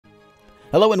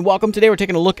Hello and welcome. Today we're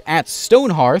taking a look at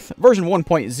StoneHearth version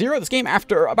 1.0. This game,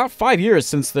 after about 5 years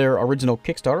since their original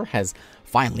Kickstarter, has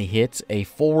finally hit a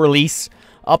full release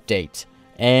update.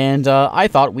 And I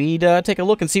thought we'd take a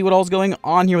look and see what all's going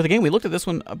on here with the game. We looked at this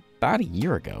one about a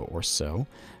year ago or so.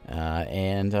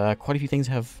 And quite a few things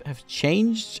have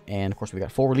changed. And of course we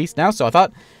got full release now, so I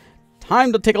thought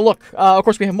time to take a look. Of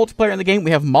course we have multiplayer in the game.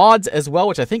 We have mods as well,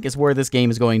 which I think is where this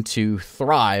game is going to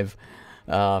thrive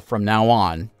from now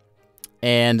on.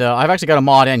 And I've actually got a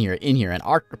mod in here, an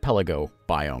archipelago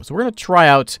biome. So we're gonna try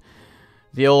out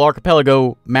the old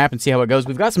archipelago map and see how it goes.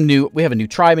 We have a new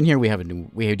tribe in here. We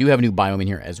do have a new biome in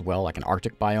here as well, like an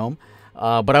Arctic biome.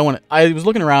 But I was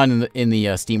looking around in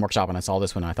the Steam Workshop and I saw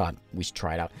this one and I thought we should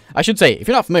try it out. I should say, if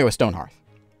you're not familiar with StoneHearth,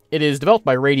 it is developed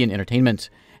by Radiant Entertainment,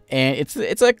 and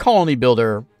it's a colony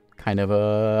builder kind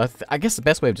of I guess the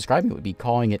best way of describing it would be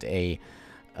calling it a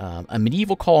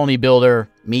medieval colony builder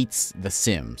meets The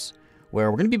Sims, where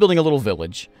we're going to be building a little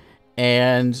village,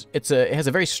 and it has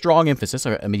a very strong emphasis,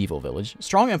 a medieval village,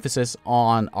 strong emphasis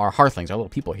on our hearthlings, our little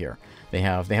people here. They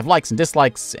have likes and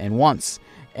dislikes and wants,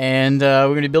 and we're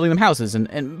going to be building them houses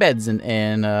and beds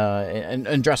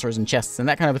and dressers and chests and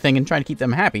that kind of a thing, and trying to keep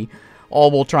them happy,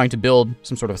 all while trying to build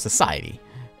some sort of a society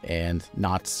and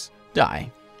not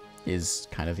die is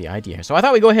kind of the idea here. So I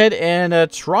thought we'd go ahead and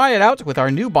try it out with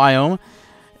our new biome.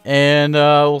 And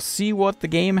we'll see what the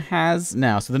game has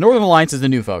now. So the Northern Alliance is the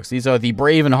new folks. These are the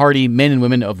brave and hardy men and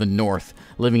women of the North,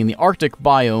 living in the Arctic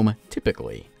biome,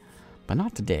 typically. But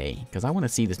not today, because I want to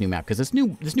see this new map. Because this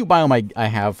new biome I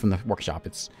have from the workshop,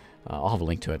 I'll have a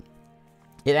link to it.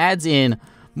 It adds in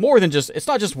more than just, it's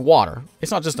not just water.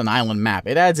 It's not just an island map.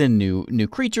 It adds in new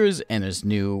creatures, and there's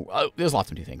there's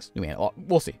lots of new things.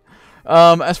 We'll see.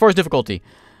 As far as difficulty,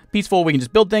 peaceful, we can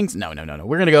just build things. No.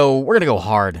 We're gonna go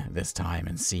hard this time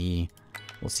and see.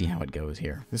 We'll see how it goes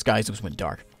here. This guy just went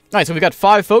dark. All right, so we've got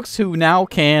 5 folks who now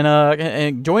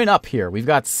can join up here. We've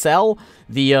got Sel,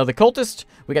 the cultist.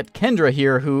 We got Kendra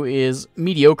here, who is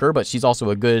mediocre, but she's also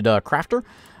a good crafter.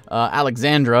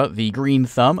 Alexandra, the green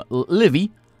thumb.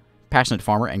 Livy, passionate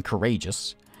farmer and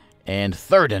courageous. And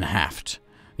Thirdenhaft,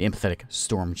 the empathetic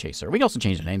storm chaser. We can also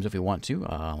change the names if we want to.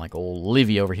 Like old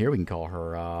Livy over here, we can call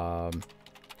her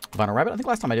Vinyl Rabbit. I think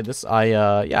last time I did this,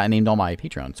 I named all my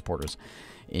Patreon supporters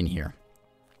in here.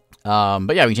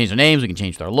 But yeah, we can change their names, we can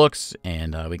change their looks,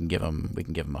 and we can give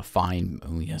them a fine,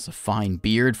 oh yes, a fine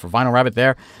beard for Vinyl Rabbit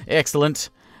there. Excellent.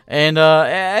 And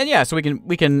yeah, so we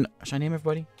can should I name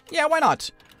everybody? Yeah, why not?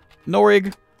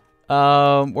 Norig.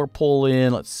 We're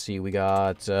pulling, let's see, we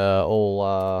got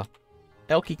old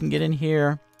Elkie can get in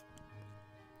here.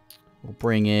 We'll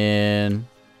bring in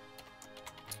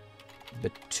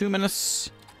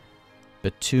Bituminous.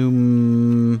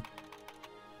 Bituminous.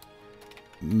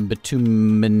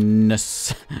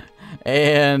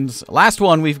 And last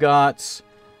one we've got,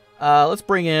 let's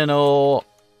bring in old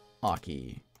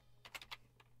Aki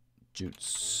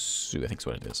Jutsu, I think that's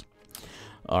what it is.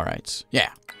 Alright, yeah,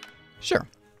 sure.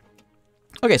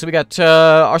 Okay, so we got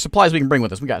our supplies we can bring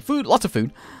with us. We got food, lots of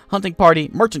food, hunting party,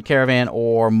 merchant caravan,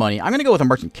 or money. I'm going to go with a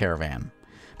merchant caravan,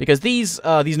 because these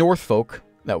North folk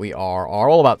that we are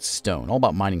all about stone, all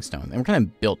about mining stone. And we're kind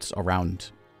of built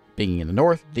around digging in the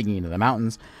north, digging into the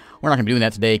mountains. We're not going to be doing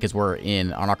that today because we're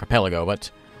in an archipelago, but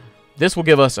this will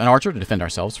give us an archer to defend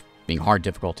ourselves, being hard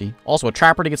difficulty. Also a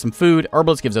trapper to get some food.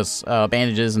 Herbalist gives us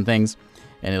bandages and things,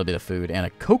 and it'll be the food. And a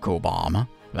cocoa bomb,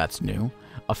 that's new.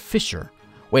 A fisher.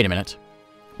 Wait a minute.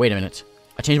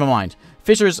 I changed my mind.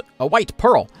 Fisher's a white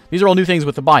pearl. These are all new things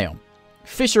with the biome.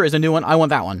 Fisher is a new one. I want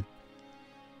that one.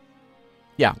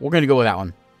 Yeah, we're going to go with that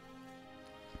one,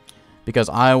 because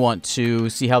I want to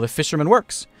see how the fisherman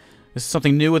works. This is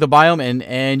something new with the biome,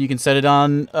 and you can set it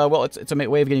on, well, it's a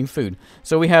way of getting food.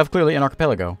 So we have clearly an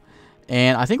archipelago,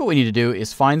 and I think what we need to do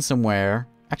is find somewhere,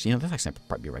 actually, that's actually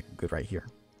probably good right here.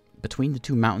 Between the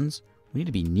two mountains, we need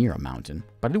to be near a mountain,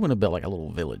 but I do want to build like a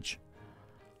little village,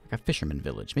 like a fisherman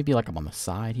village. Maybe like up on the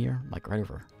side here, like right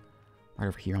over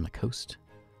here on the coast.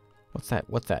 What's that?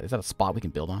 Is that a spot we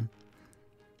can build on?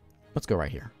 Let's go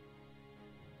right here.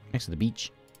 Next to the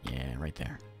beach. Yeah, right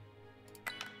there.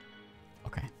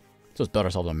 Okay. So let's build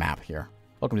ourselves a map here.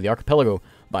 Welcome to the archipelago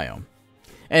biome.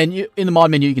 And in the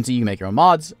mod menu, you can see you can make your own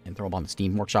mods and throw them on the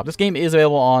Steam Workshop. This game is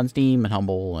available on Steam and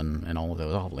Humble and all of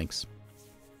those. I'll have links.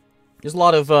 There's a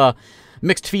lot of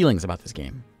mixed feelings about this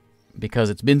game, because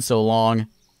it's been so long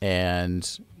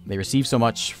and they received so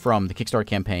much from the Kickstarter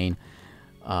campaign.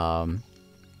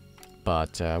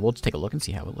 But we'll just take a look and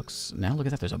see how it looks now. Look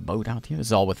at that. There's a boat out here. This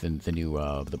is all within the new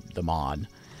the mod.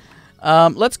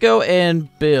 Let's go and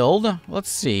build.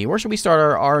 Let's see. Where should we start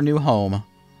our new home?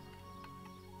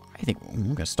 I I think we're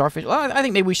going to starfish. Well, I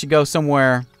think maybe we should go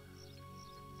somewhere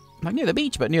not near the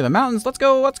beach, but near the mountains. Let's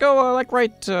go, like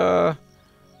right on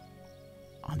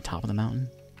top of the mountain.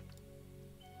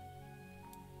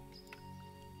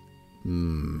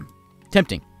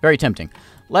 Tempting. Very tempting.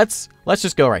 Let's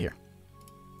just go right here.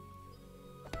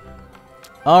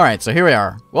 Alright, so here we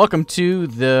are. Welcome to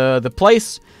the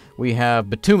place. We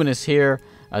have Bituminous here,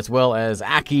 as well as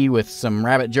Aki with some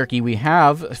rabbit jerky. We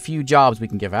have a few jobs we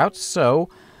can give out, so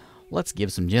let's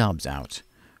give some jobs out.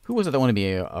 Who was it that wanted to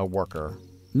be a worker?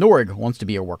 Norg wants to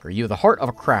be a worker. You have the heart of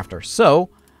a crafter, so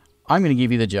I'm going to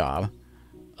give you the job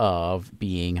of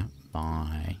being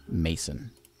my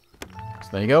mason. So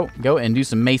there you go. Go and do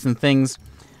some mason things.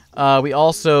 We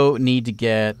also need to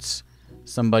get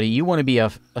somebody. You want to be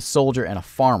a soldier and a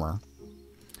farmer.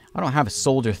 I don't have a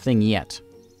soldier thing yet,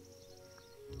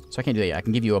 so I can't do that yet. I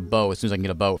can give you a bow as soon as I can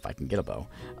get a bow, if I can get a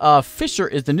bow. Fisher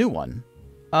is the new one.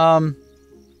 I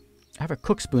have a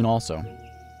cook spoon also.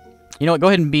 You know what? Go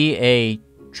ahead and be a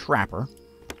trapper.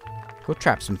 Go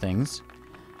trap some things.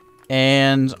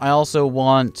 And I also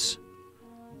want,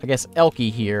 I guess,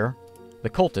 Elkie here, the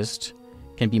cultist,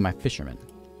 can be my fisherman.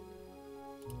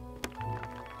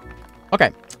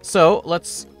 Okay, so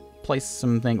let's place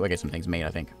some things. We'll get some things made, I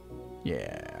think.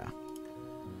 Yeah.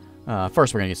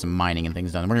 First, we're going to get some mining and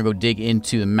things done. We're going to go dig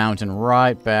into the mountain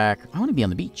right back. I want to be on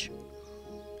the beach.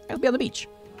 I want to be on the beach.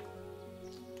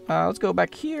 Let's go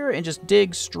back here and just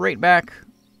dig straight back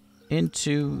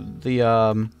into the,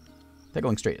 they're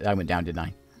going straight. I went down, didn't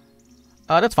I?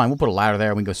 That's fine. We'll put a ladder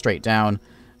there and we can go straight down.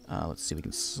 Let's see if we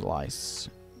can slice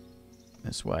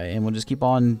this way. And we'll just keep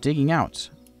on digging out.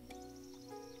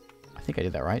 I think I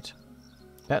did that right.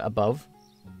 Is that above?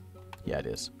 Yeah, it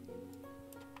is.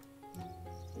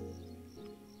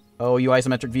 Oh, you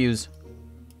isometric views.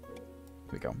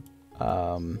 Here we go.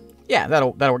 Yeah,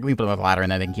 that'll work. We can put a ladder in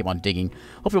there. They can keep on digging.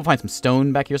 Hopefully we'll find some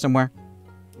stone back here somewhere.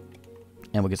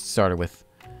 And we'll get started with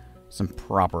some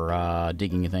proper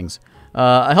digging and things.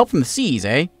 Help from the seas,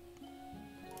 eh?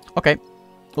 Okay.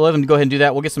 We'll let them go ahead and do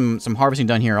that. We'll get some harvesting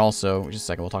done here also. Just a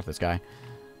second. We'll talk to this guy.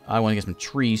 I want to get some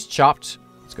trees chopped.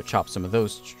 Let's go chop some of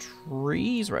those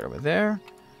trees right over there.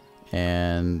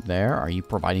 And there. Are you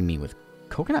providing me with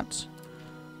coconuts?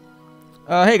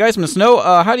 Hey guys from the snow,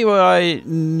 how do I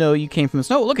know you came from the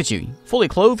snow? Look at you, fully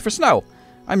clothed for snow.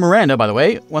 I'm Miranda, by the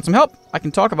way. Want some help? I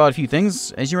can talk about a few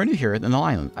things as you are new here in the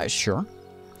island. Sure.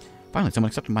 Finally, someone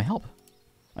accepted my help.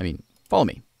 I mean, follow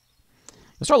me.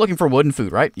 You'll start looking for wood and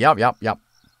food, right? Yep.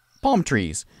 Palm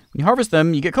trees. When you harvest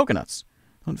them, you get coconuts.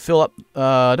 Don't fill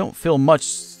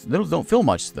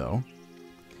much though.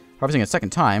 Harvesting a second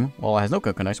time, while it has no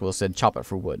coconuts, we'll instead chop it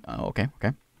for wood. Oh, okay.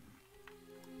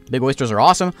 Big oysters are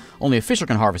awesome. Only a fisher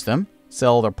can harvest them.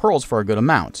 Sell their pearls for a good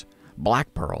amount.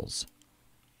 Black pearls.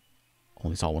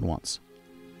 Only saw one once.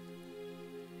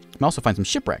 You can also find some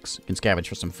shipwrecks. You can scavenge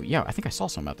for some food. Yeah, I think I saw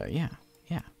some out there. Yeah.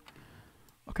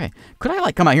 Okay. Could I,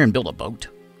 like, come out here and build a boat?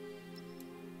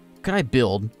 Could I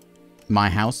build my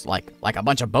house like a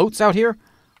bunch of boats out here?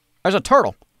 There's a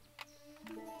turtle.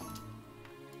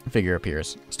 A figure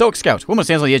appears. Stoic Scout. Woman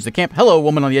stands on the edge of the camp. Hello,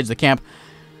 woman on the edge of the camp.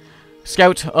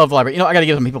 Scout of the library. You know, I gotta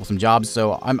give some people some jobs,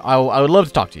 so I would love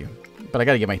to talk to you. But I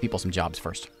gotta give my people some jobs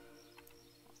first.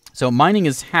 So, mining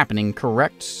is happening,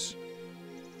 correct?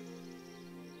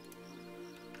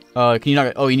 Can you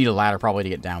not... Oh, you need a ladder probably to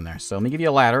get down there. So, let me give you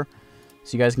a ladder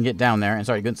so you guys can get down there and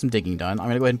start getting some digging done. I'm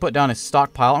gonna go ahead and put down a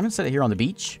stockpile. I'm gonna set it here on the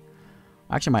beach.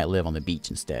 I actually might live on the beach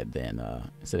instead of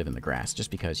in the grass, just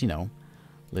because, you know,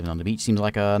 living on the beach seems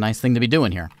like a nice thing to be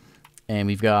doing here. And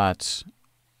we've got...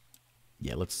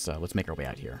 Yeah, let's make our way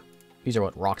out here. These are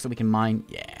what, rocks that we can mine?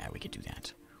 Yeah, we could do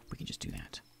that. We can just do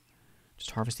that. Just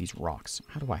harvest these rocks.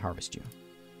 How do I harvest you?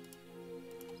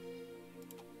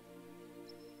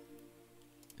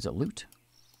 Is it loot?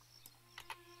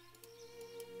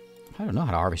 I don't know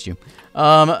how to harvest you.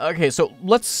 Okay, so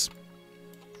let's...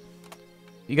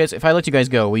 You guys, if I let you guys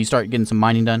go, will you start getting some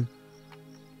mining done?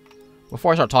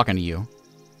 Before I start talking to you,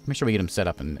 make sure we get them set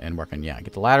up and working. Yeah,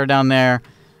 get the ladder down there.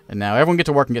 And now everyone get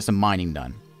to work and get some mining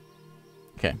done.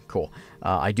 Okay, cool.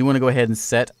 I do want to go ahead and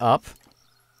set up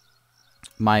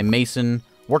my mason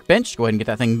workbench. Go ahead and get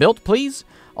that thing built, please.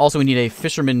 Also, we need a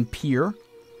fisherman pier.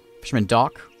 Fisherman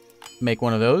dock. Make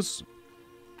one of those.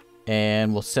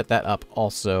 And we'll set that up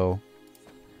also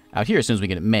out here as soon as we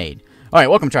get it made. All right,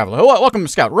 welcome, traveler. Welcome,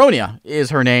 Scout. Ronia is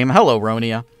her name. Hello,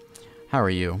 Ronia. How are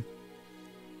you?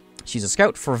 She's a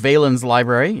scout for Valen's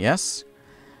library, yes.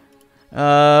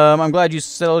 I'm glad you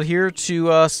settled here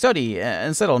to study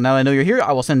and settle. Now I know you're here,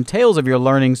 I will send tales of your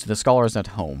learnings to the scholars at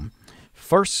home.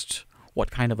 First, what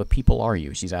kind of a people are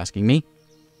you? She's asking me.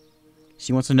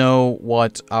 She wants to know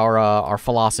what our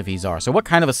philosophies are. So what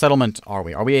kind of a settlement are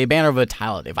we? Are we a banner of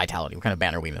vitality? What kind of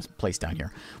banner are we going to place down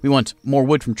here? We want more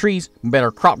wood from trees,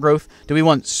 better crop growth. Do we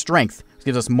want strength? It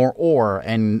gives us more ore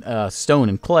and stone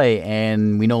and clay,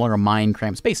 and we no longer mine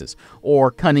cramped spaces. Or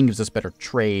cunning gives us better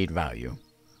trade value.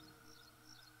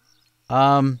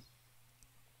 I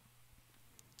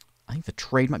think the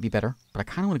trade might be better, but I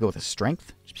kind of want to go with the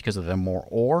strength just because of the more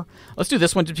ore. Let's do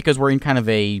this one just because we're in kind of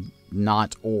a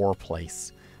not ore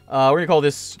place. We're going to call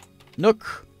this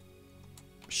Nook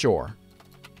Shore.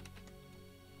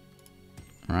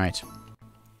 All right.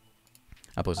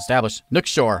 Outpost established. Nook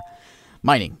Shore.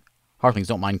 Mining. Halflings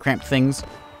don't mine cramped things.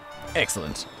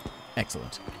 Excellent.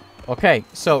 Excellent. Okay,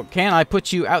 so can I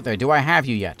put you out there? Do I have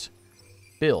you yet?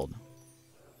 Build.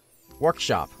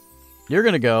 Workshop. You're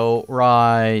going to go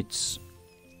right... I'm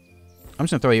just going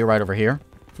to throw you right over here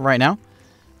for right now.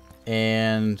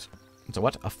 And... So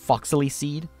what? A foxily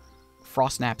seed?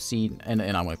 Frostnap seed. And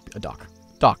I want a dock.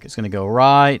 Dock is going to go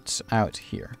right out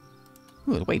here.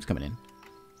 Ooh, the wave's coming in.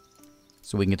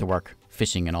 So we can get to work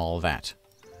fishing and all of that.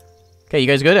 Okay, you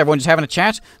guys good? Everyone just having a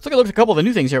chat? Let's look at a couple of the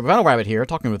new things here. Vinyl Rabbit here,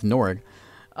 talking with Norig.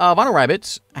 Vinyl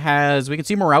Rabbit has... We can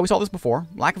see morale. We saw this before.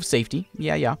 Lack of safety.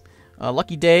 Yeah.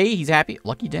 Lucky Day. He's happy.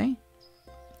 Lucky Day?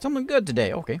 Something good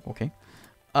today. Okay. You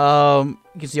can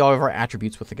see all of our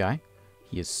attributes with the guy.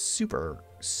 He is super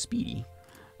speedy.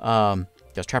 He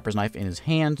has Trapper's Knife in his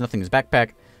hand, nothing in his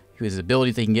backpack. His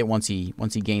abilities that he can get once he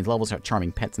gains levels, start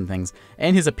charming pets and things.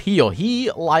 And his appeal.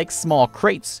 He likes small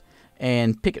crates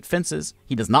and picket fences.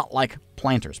 He does not like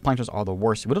planters. Planters are the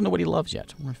worst. We don't know what he loves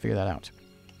yet. We're gonna figure that out.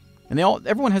 And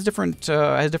everyone has different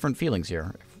feelings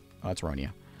here. Oh, that's Ronia.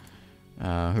 Who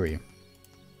are you?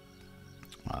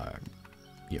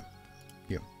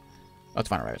 You. That's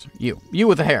fine, right? You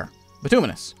with the hair.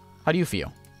 Bituminous. How do you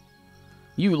feel?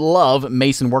 You love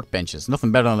mason workbenches.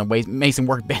 Nothing better than a mason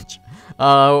workbench.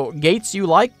 Gates you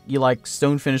like? You like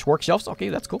stone finished work shelves? Okay,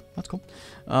 that's cool.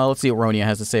 Let's see what Ronia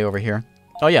has to say over here.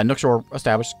 Oh yeah, Nookshore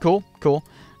established. Cool.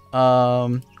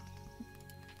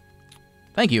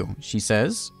 Thank you, she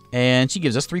says. And she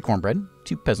gives us 3 cornbread,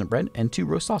 2 peasant bread, and 2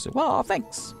 roast sausage. Well,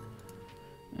 thanks.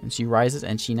 And she rises,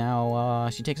 and she now,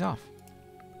 she takes off.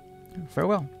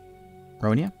 Farewell,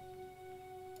 Ronia.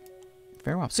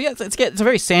 Farewell. So yeah, it's a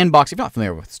very sandboxy. If you're not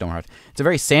familiar with StoneHearth, it's a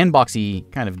very sandboxy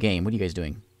kind of game. What are you guys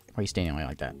doing? Why are you standing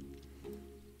like that?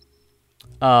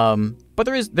 But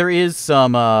there is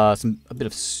a bit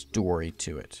of story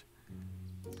to it.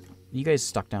 You guys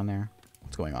stuck down there?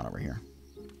 What's going on over here?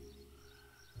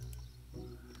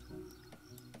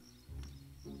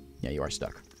 Yeah, you are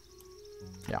stuck.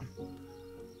 Yeah,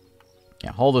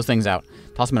 haul those things out.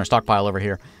 Toss them in our stockpile over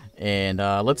here. And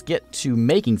let's get to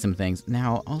making some things.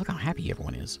 Now, oh, look how happy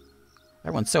everyone is.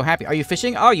 Everyone's so happy. Are you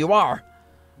fishing? Oh, you are.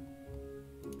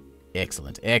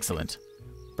 Excellent.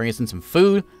 Bring us in some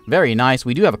food. Very nice.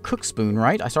 We do have a cook spoon,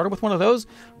 right? I started with one of those.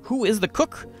 Who is the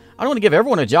cook? I don't want to give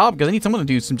everyone a job because I need someone to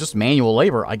do some just manual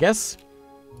labor. I guess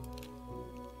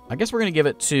we're going to give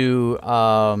it to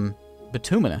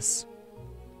Bituminous.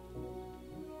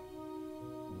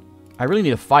 I really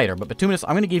need a fighter, but Bituminous,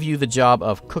 I'm going to give you the job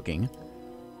of cooking.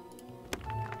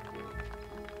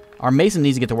 Our Mason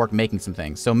needs to get to work making some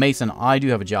things. So, Mason, I do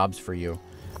have jobs for you.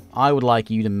 I would like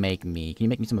you to make me... Can you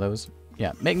make me some of those?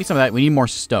 Yeah, make me some of that. We need more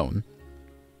stone.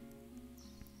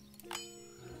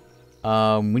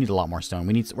 We need a lot more stone.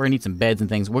 We're gonna need some beds and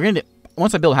things. We're gonna...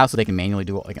 Once I build a house so they can manually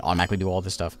do... Like, automatically do all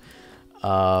this stuff.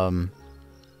 Let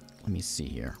me see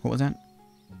here. What was that?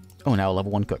 Oh, now a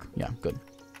level 1 cook. Yeah, good.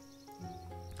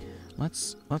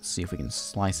 Let's see if we can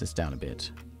slice this down a bit.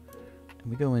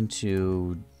 We go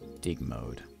into dig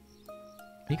mode.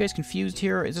 Are you guys confused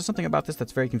here? Is there something about this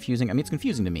that's very confusing? I mean, it's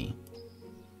confusing to me.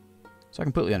 So I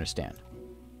completely understand.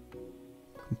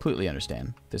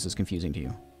 This is confusing to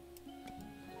you.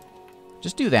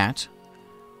 Just do that.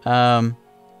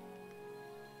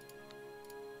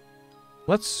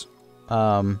 Let's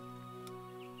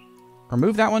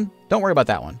remove that one. Don't worry about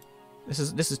that one. This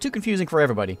is too confusing for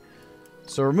everybody.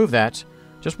 So remove that.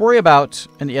 Just worry about...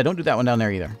 And yeah, don't do that one down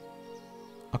there either.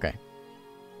 Okay.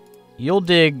 You'll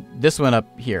dig this one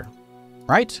up here.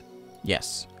 Right?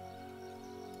 Yes.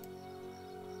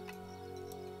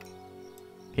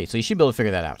 Okay, so you should be able to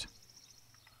figure that out.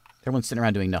 Everyone's sitting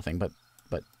around doing nothing, but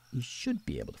you should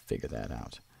be able to figure that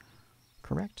out.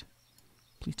 Correct?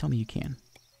 Please tell me you can.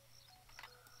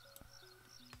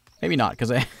 Maybe not, because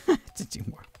it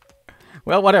didn't work.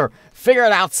 Well, whatever. Figure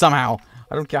it out somehow.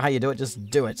 I don't care how you do it,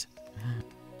 just do it.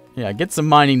 Yeah, get some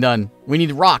mining done. We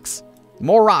need rocks.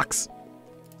 More rocks.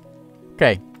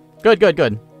 Okay.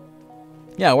 Good.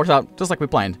 Yeah, it works out just like we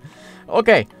planned.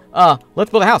 Okay,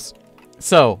 let's build a house.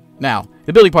 So, now,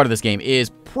 the building part of this game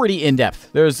is pretty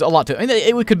in-depth. There's a lot to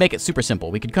it. We could make it super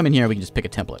simple. We could come in here and we can just pick a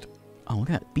template. Oh, look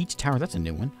at that. Beach tower. That's a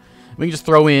new one. We can just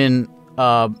throw in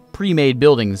pre-made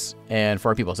buildings and for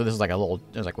our people. So this is like a little,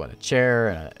 there's like, what, a chair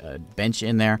and a bench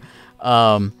in there.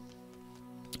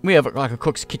 We have like a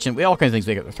cook's kitchen. We have all kinds of things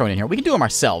we get thrown in here. We can do them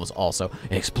ourselves also.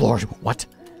 Explore. What?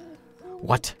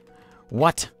 What?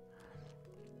 What?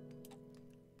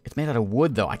 It's made out of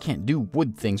wood, though. I can't do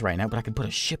wood things right now, but I can put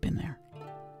a ship in there.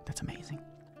 That's amazing.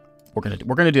 We're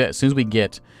gonna do that as soon as we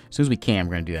can.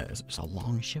 We're gonna do that. It's a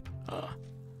long ship.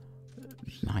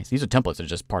 Nice. These are templates that are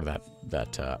just part of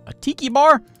that a tiki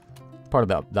bar, part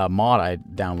of the mod I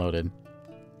downloaded.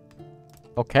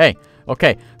 Okay.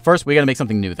 Okay. First, we gotta make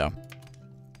something new though.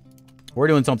 We're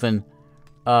doing something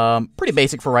pretty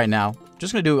basic for right now.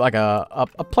 Just gonna do like a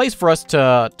place for us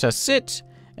to sit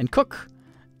and cook,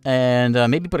 and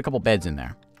maybe put a couple beds in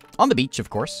there on the beach, of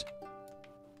course.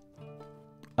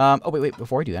 Oh wait,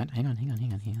 before I do that, hang on.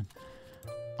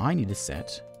 I need to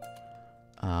set.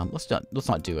 Let's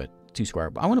not do it too square,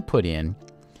 but I want to put in.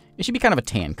 It should be kind of a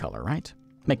tan color, right?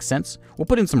 Makes sense. We'll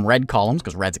put in some red columns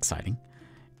because red's exciting,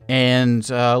 and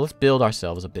let's build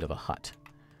ourselves a bit of a hut.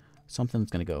 Something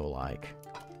that's gonna go like,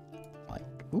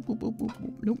 oop, oop, oop, oop,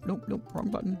 oop. Nope, wrong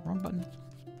button.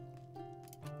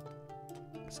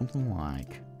 Something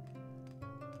like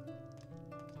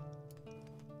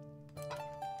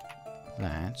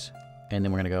that, and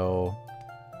then we're gonna go.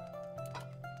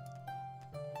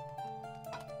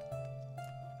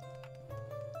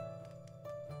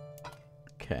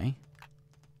 Okay.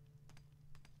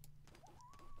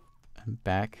 And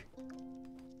back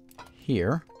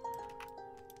here.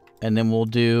 And then we'll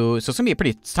do, so it's gonna be a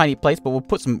pretty tiny place, but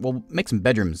we'll make some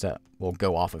bedrooms that will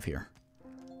go off of here.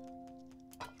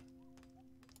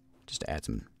 Just to add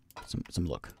some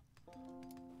look.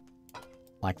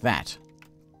 Like that.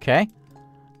 Okay?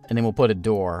 And then we'll put a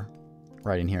door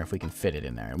right in here if we can fit it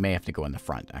in there. It may have to go in the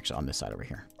front, actually, on this side over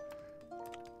here.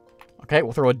 Okay,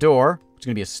 we'll throw a door. It's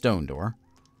gonna be a stone door.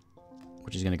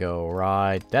 Which is gonna go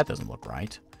right, that doesn't look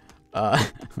right.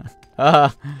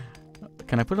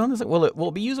 Can I put it on this? Will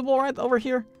it be usable right over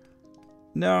here?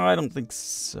 No, I don't think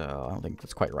so. I don't think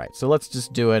that's quite right. So let's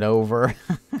just do it over.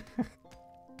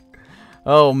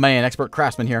 Oh man, expert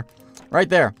craftsman here. Right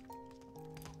there.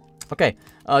 Okay,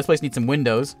 this place needs some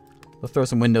windows. Let's throw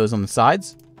some windows on the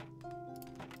sides.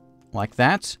 Like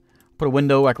that. Put a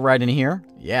window like right in here.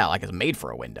 Yeah, like it's made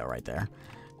for a window right there.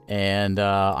 And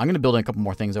I'm going to build in a couple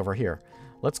more things over here.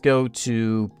 Let's go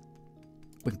to...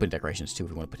 We can put in decorations too if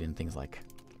we want to put in things like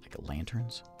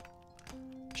lanterns.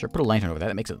 Sure, put a lantern over that.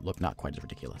 That makes it look not quite as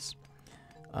ridiculous.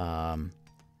 Yeah,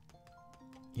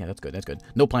 that's good. That's good.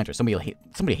 No planters. Somebody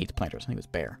hates planters. I think it was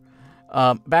Bear.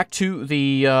 Back to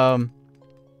the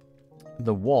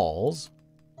walls.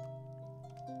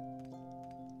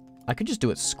 I could just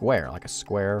do it square, like a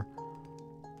square.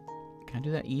 Can I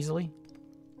do that easily?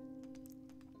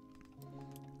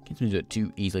 Can't do it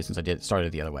too easily since I started it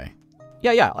the other way.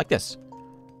 Yeah, like this.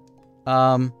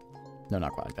 No,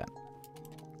 not quite like that.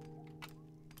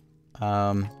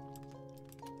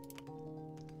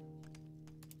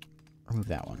 Remove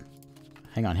that one.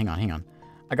 Hang on.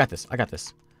 I got this. Like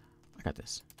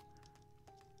this.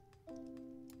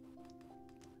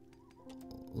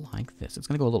 It's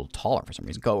gonna go a little taller for some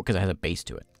reason. Because it has a base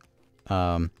to it.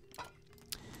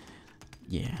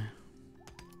 Yeah.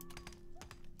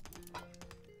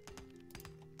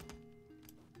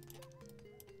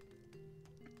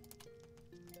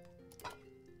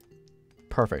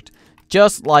 Perfect.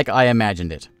 Just like I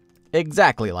imagined it.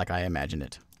 Exactly like I imagined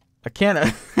it. I can't...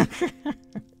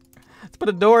 Let's put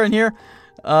a door in here.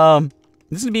 This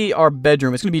is going to be our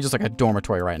bedroom. It's going to be just like a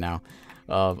dormitory right now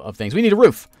of things. We need a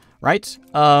roof, right?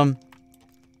 We can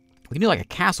do like a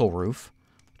castle roof,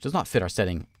 which does not fit our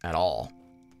setting at all.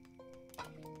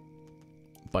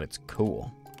 But it's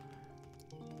cool.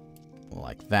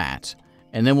 Like that.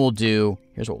 And then we'll do...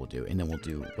 Here's what we'll do. And then we'll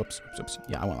do... Whoops.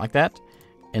 Yeah, I want like that.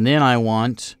 And then I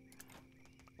want...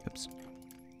 Oops.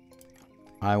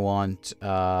 I want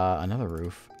another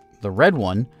roof. The red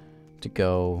one to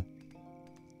go...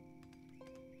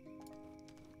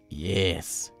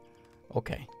 Yes.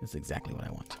 Okay. This is exactly what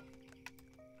I want.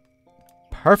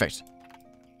 Perfect.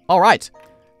 All right.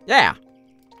 Yeah.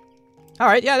 All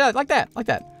right. Yeah, like that. Like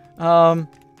that. I'm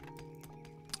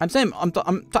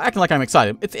acting like I'm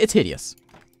excited. It's hideous.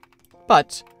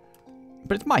 But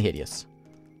it's my hideous.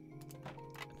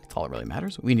 That's all that really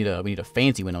matters. We need a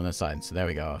fancy window on this side. So there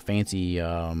we go. A fancy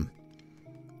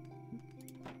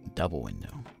double window.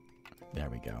 There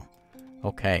we go.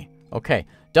 Okay. Okay.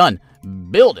 Done.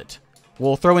 Build it.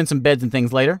 We'll throw in some beds and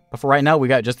things later. But for right now, we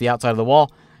got just the outside of the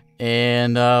wall.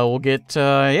 And we'll get,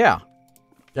 yeah.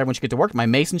 Everyone should get to work. My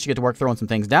mason should get to work throwing some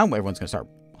things down. Everyone's going to start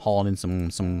hauling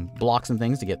in some blocks and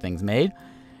things to get things made.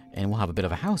 And we'll have a bit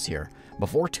of a house here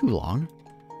before too long.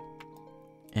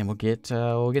 And we'll get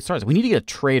started. We need to get a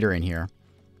trader in here.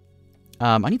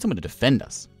 I need someone to defend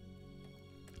us.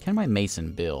 Can my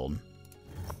mason build?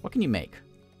 What can you make?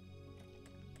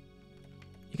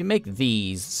 You can make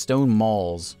these stone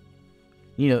mauls.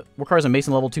 You know, requires a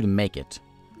mason level 2 to make it.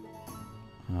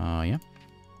 Yeah.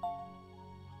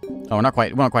 Oh, we don't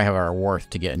quite have our worth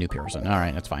to get a new person. All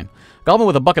right, that's fine. Goblin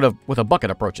with a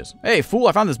bucket approaches. Hey, fool!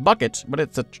 I found this bucket, but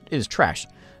it is trash,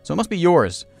 so it must be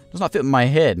yours. It does not fit in my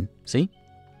head. See?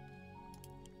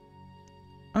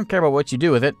 I don't care about what you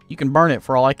do with it. You can burn it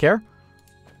for all I care.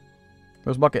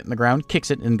 Throws bucket in the ground,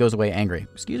 kicks it, and goes away angry.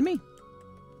 Excuse me?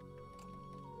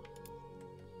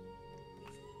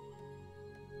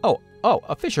 Oh,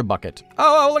 a fisher bucket.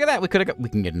 Oh, look at that. We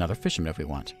can get another fisherman if we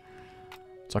want.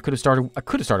 So I could have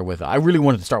started with. I really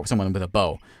wanted to start with someone with a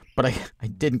bow, but I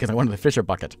didn't because I wanted the fisher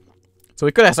bucket. So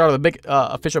we could have started with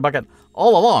a fisher bucket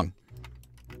all along.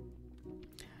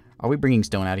 Are we bringing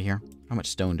stone out of here? How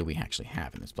much stone do we actually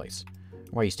have in this place?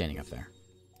 Why are you standing up there?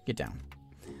 Get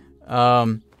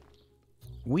down.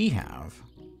 We have.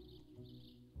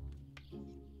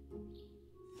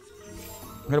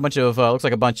 We got a bunch of, looks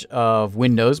like a bunch of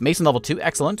windows. Mason level 2,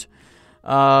 excellent.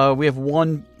 We have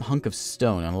one hunk of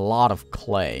stone and a lot of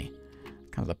clay.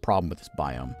 Kind of the problem with this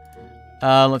biome.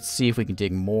 Let's see if we can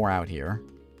dig more out here.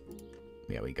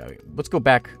 Yeah, we go. Let's go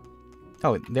back.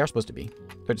 Oh, they're supposed to be.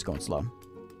 They're just going slow.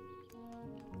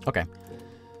 Okay.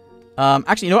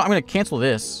 Actually, you know what? I'm going to cancel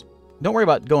this. Don't worry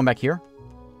about going back here.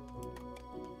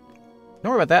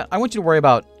 Don't worry about that. I want you to worry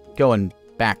about going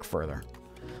back further.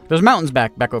 There's mountains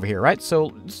back over here, right? So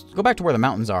let's go back to where the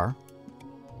mountains are.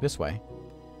 This way.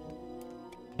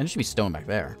 And there should be stone back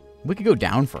there. We could go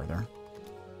down further.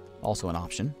 Also an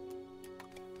option.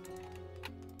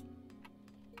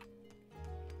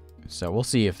 So we'll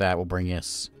see if that will bring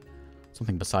us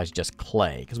something besides just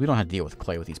clay. Because we don't have to deal with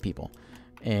clay with these people.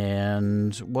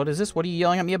 And what is this? What are you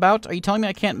yelling at me about? Are you telling me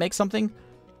I can't make something?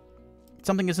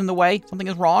 Something is in the way? Something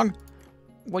is wrong?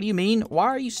 What do you mean? Why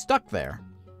are you stuck there?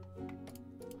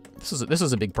 This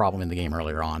is a big problem in the game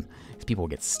earlier on. Is people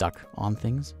get stuck on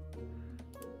things.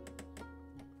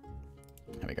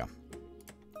 There we go.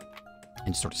 And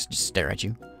just sort of just stare at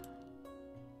you.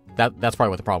 That's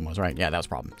probably what the problem was, right? Yeah, that was the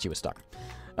problem. She was stuck.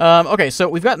 Okay, so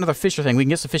we've got another fisher thing. We can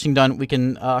get some fishing done. We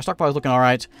can, our stockpile is looking all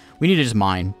right. We need to just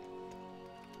mine.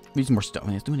 We need some more stone.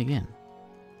 Let's do it again.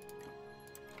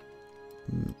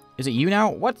 Is it you now?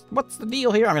 What's the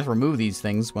deal here? I'm going to remove these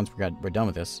things once we're done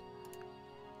with this.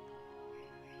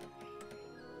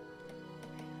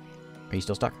 Are you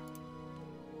still stuck?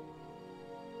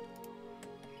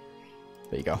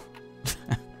 There you go.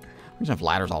 We just have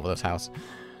ladders all over this house.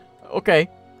 Okay.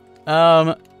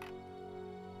 Yeah,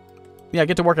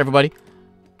 get to work, everybody.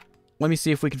 Let me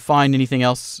see if we can find anything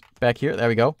else back here. There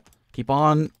we go. Keep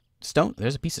on stone.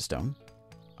 There's a piece of stone.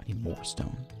 I need more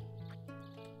stone.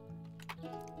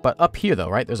 But up here, though,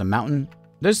 right? There's a mountain.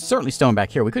 There's certainly stone back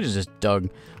here. We could have just dug.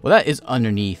 Well, that is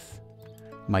underneath.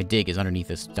 My dig is underneath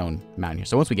this stone mountain here.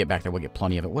 So once we get back there, we'll get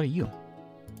plenty of it. What are you?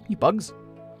 You bugs?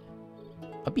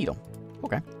 A beetle.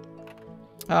 Okay.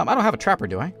 I don't have a trapper,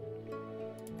 do I?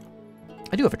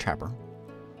 I do have a trapper.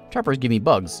 Trappers give me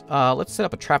bugs. Let's set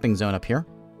up a trapping zone up here.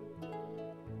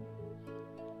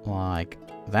 Like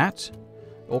that.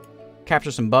 We'll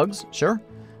capture some bugs, sure.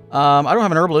 I don't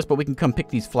have an herbalist, but we can come pick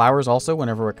these flowers also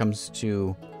whenever it comes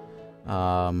to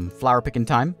flower picking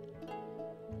time.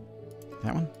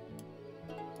 That one.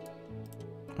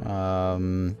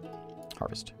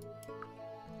 Harvest.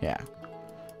 Yeah.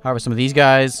 Harvest some of these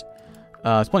guys.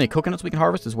 There's plenty of coconuts we can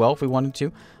harvest as well if we wanted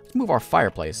to. Let's move our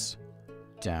fireplace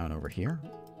down over here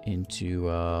into,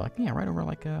 yeah, right over,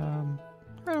 like,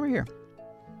 right over here.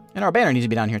 And our banner needs to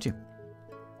be down here, too.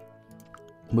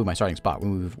 Move my starting spot.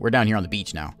 We're down here on the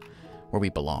beach now, where we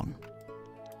belong.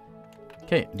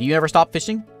 Okay, do you ever stop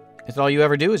fishing? Is that all you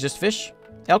ever do, is just fish,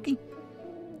 Elkie?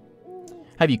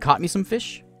 Have you caught me some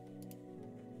fish?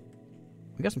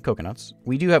 We got some coconuts.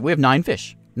 We have 9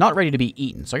 fish. Not ready to be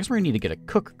eaten, so I guess we're going to need to get a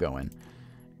cook going.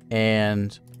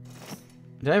 And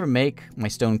did I ever make my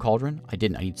stone cauldron? I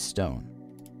didn't. I need stone.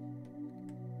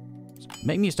 So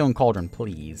make me a stone cauldron,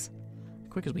 please. As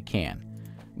quick as we can.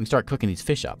 We can start cooking these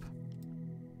fish up.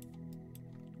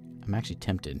 I'm actually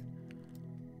tempted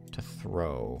to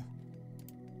throw.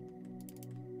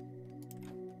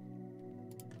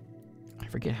 I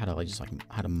forget how to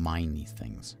how to mine these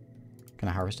things. Can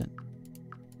I harvest it?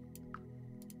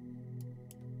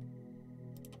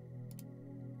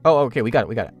 Oh, okay, we got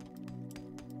it.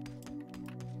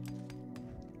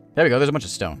 There we go. There's a bunch of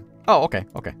stone. Oh, okay.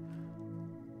 Okay.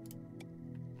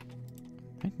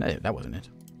 That wasn't it.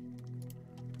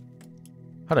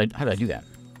 How did I do that?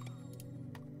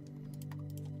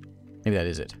 Maybe that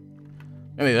is it.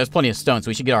 Anyway, there's plenty of stone, so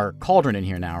we should get our cauldron in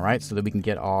here now, right? So that we can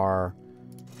get our...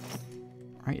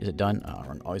 Right, is it done?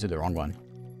 Oh, is it the wrong one?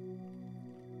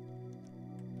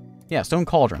 Yeah, stone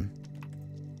cauldron.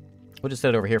 We'll just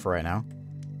set it over here for right now.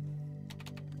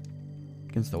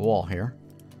 Against the wall here.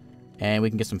 And we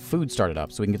can get some food started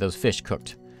up so we can get those fish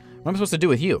cooked. What am I supposed to do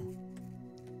with you?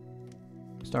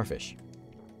 Starfish.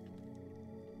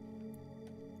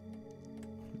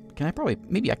 Can I probably...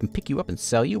 Maybe I can pick you up and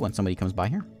sell you when somebody comes by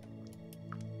here?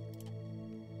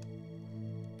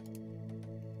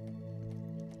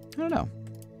 I don't know.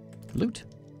 Loot?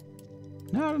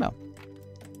 No, I don't know.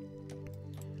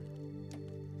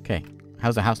 Okay.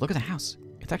 How's the house? Look at the house.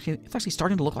 It's actually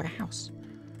starting to look like a house.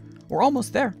 We're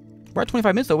almost there. We're at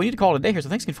 25 minutes, though. We need to call it a day here, so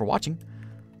thanks again for watching.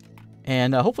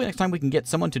 And hopefully next time we can get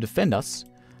someone to defend us.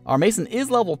 Our mason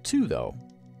is level 2, though.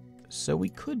 So we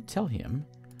could tell him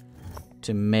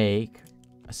to make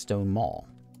a stone mall.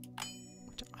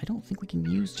 Which I don't think we can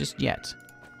use just yet.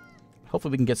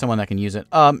 Hopefully we can get someone that can use it.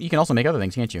 You can also make other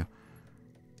things, can't you?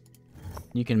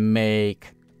 You can make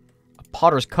a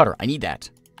potter's cutter. I need that.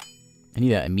 I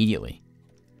need that immediately.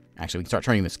 Actually, we can start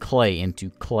turning this clay into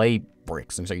clay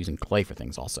bricks and start using clay for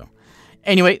things also.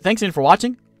 Anyway, thanks again for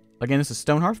watching. Again, this is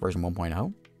StoneHearth version 1.0.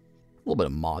 A little bit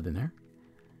of mod in there.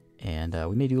 And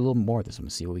we may do a little more of this. I'm going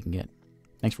to see what we can get.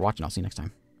 Thanks for watching. I'll see you next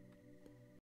time.